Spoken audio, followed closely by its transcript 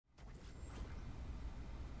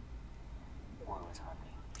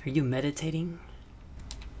Are you meditating?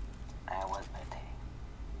 I was meditating.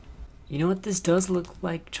 You know what? This does look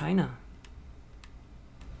like China.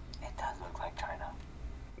 It does look like China.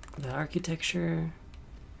 The architecture.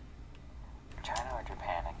 China or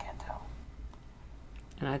Japan, I can't tell.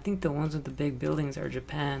 And I think the ones with the big buildings are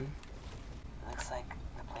Japan. It looks like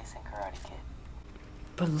the place in Karate Kid.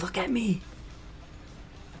 But look at me!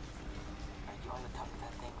 Are you on the top of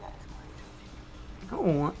that thing? That is crazy.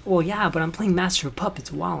 Oh, well, yeah, but I'm playing Master of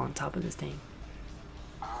Puppets while on top of this thing.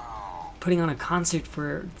 Oh. Putting on a concert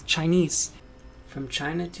for Chinese. From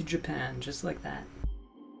China to Japan, just like that.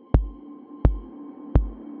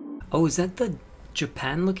 Oh, is that the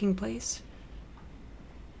Japan looking place?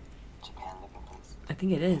 Japan looking place. I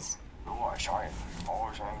think it is.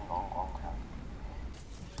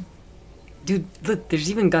 Dude, look, there's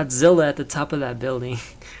even Godzilla at the top of that building.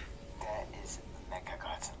 That is Mecha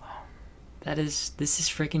Godzilla. This is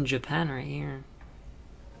freaking Japan right here.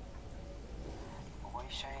 What are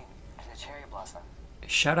you showing? It's a cherry blossom.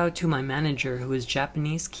 Shout out to my manager who is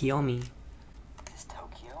Japanese, Kiyomi. Is this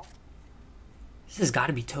Tokyo? This has got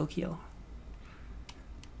to be Tokyo.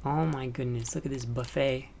 Oh my goodness, look at this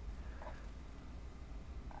buffet.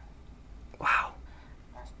 Wow.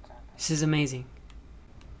 This is amazing.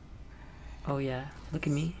 Oh yeah, look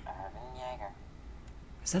at me.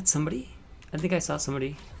 Is that somebody? I think I saw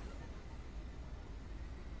somebody.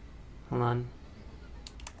 Hold on.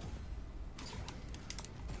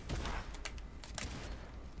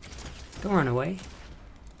 Don't run away.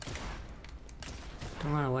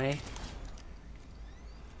 Don't run away.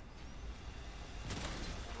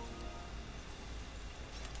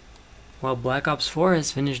 Well, Black Ops 4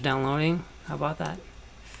 has finished downloading. How about that?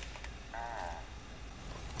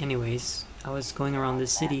 Anyways, I was going around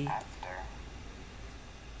this city.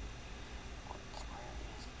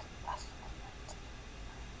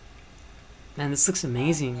 Man, this looks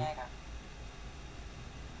amazing.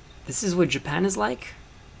 This is what Japan is like?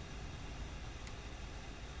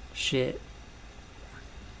 Shit.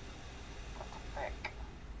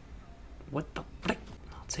 What the frick?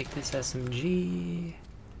 I'll take this SMG.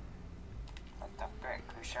 What the frick?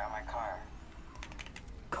 Who shot my car?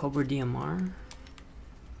 Cobra DMR?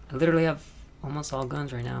 I literally have almost all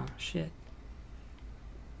guns right now. Shit.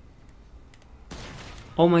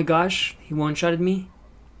 Oh my gosh, he one-shotted me.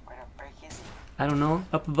 Where the frick is he? I don't know.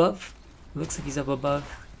 Up above? Looks like he's up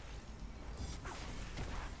above.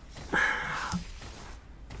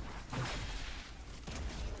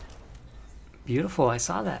 Beautiful, I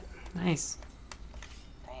saw that. Nice.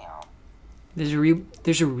 Damn. There's a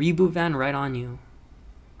reboot van right on you.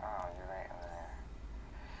 Oh, you're right over there.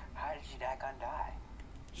 How did you that gun die?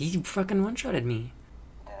 He fucking one-shotted me.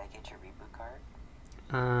 Did I get your reboot card?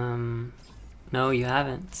 No, you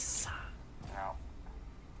haven't. No.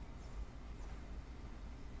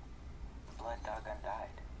 Blood dog gun died.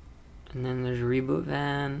 And then there's a reboot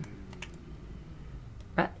van.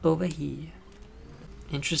 Right over here.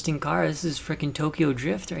 Interesting car. This is freaking Tokyo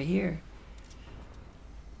Drift right here.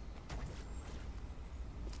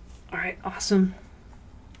 Alright, awesome.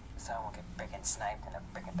 Someone will get freaking sniped in the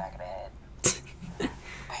freaking back of the head. Bam.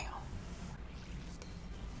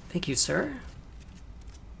 Thank you, sir.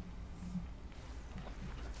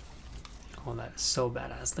 Oh, that is so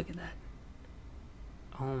badass. Look at that.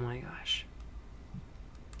 Oh my gosh.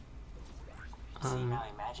 See, now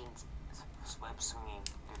imagine web swinging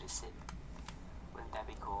through the city. Wouldn't that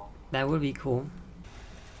be cool? That would be cool.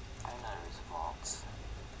 I know there's vaults.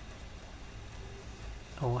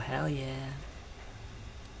 Oh, hell yeah.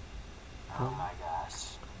 Oh my gosh.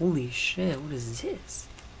 Holy shit, what is this?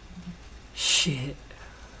 Shit.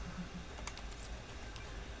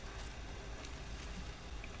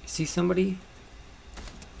 See somebody?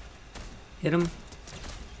 Hit him.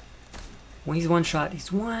 Well, he's one shot.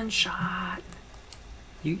 He's one shot.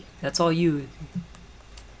 You. That's all you.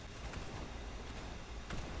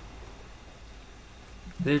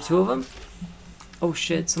 Are there two of them? Oh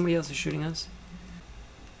shit, somebody else is shooting us.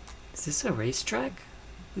 Is this a racetrack?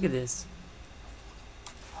 Look at this.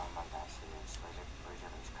 Oh my gosh, it is. Where's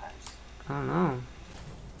your race cars? I don't know.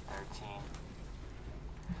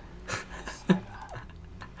 13.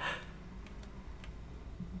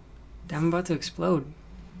 Damn, I'm about to explode.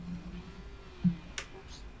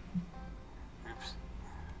 Oops. Oops.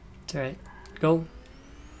 It's alright. Go. Okay,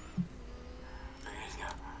 let's go.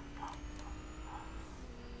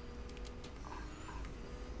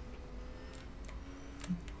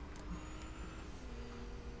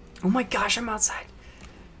 Oh my gosh, I'm outside.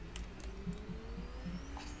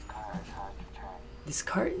 This car is hard to turn. This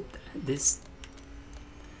car, it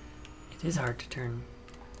is hard to turn.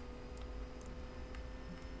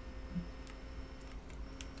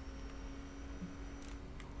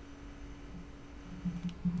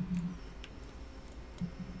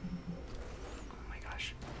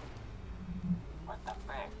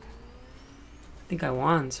 think I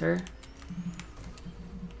won, sir.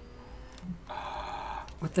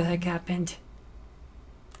 What the heck happened?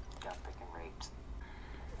 Got freaking raped.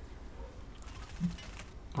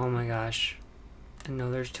 Oh my gosh. I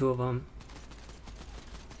know there's two of them.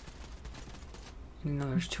 Didn't know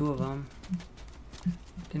there's two of them.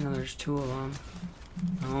 Didn't know there's two of them.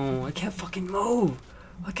 No, I can't fucking move.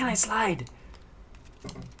 Why can't I slide?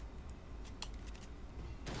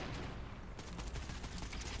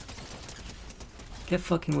 Get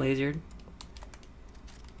fucking lasered.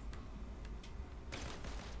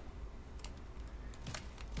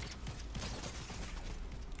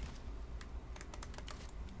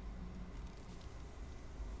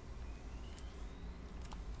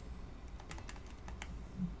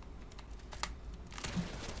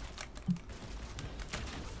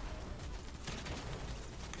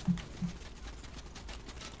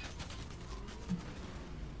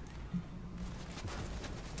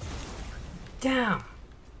 Damn.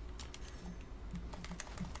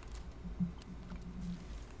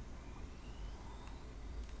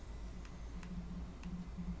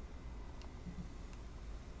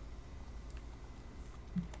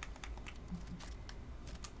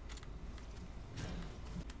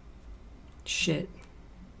 Shit.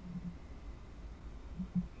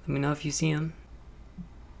 Let me know if you see him.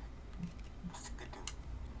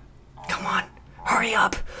 Come on. Hurry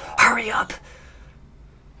up. Hurry up.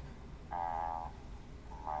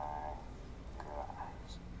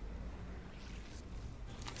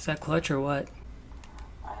 Is that clutch or what?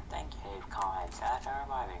 I think you've contact are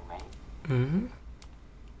reviving, mate. Mm-hmm.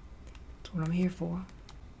 That's what I'm here for.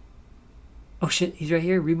 Oh shit, he's right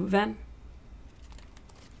here. Reboot van.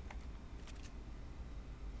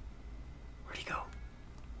 Where'd he go?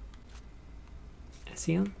 I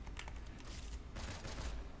see him.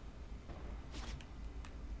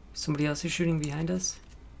 Somebody else is shooting behind us.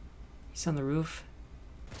 He's on the roof.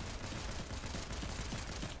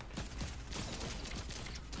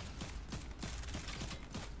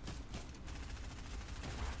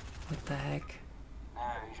 What the heck? No,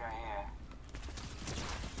 he's right here.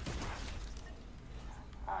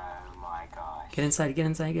 Oh my gosh. Get inside, get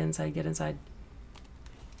inside, get inside, get inside.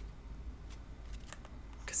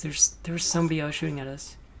 Cause there's somebody else shooting at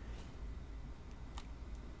us.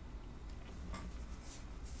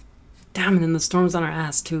 Damn, and then the storm's on our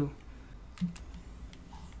ass too.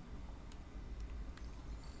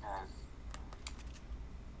 No.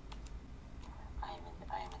 I am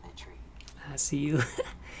in the tree. I see you.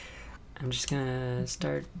 I'm just gonna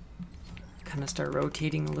start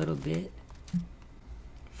rotating a little bit.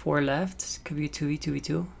 4 left. Could be a 2v2v2.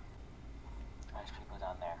 There's people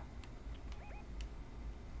down there.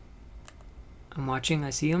 I'm watching.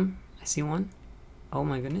 I see him. I see one. Oh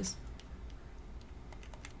my goodness.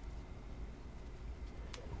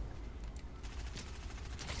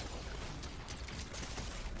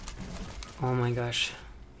 Oh my gosh.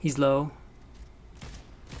 He's low.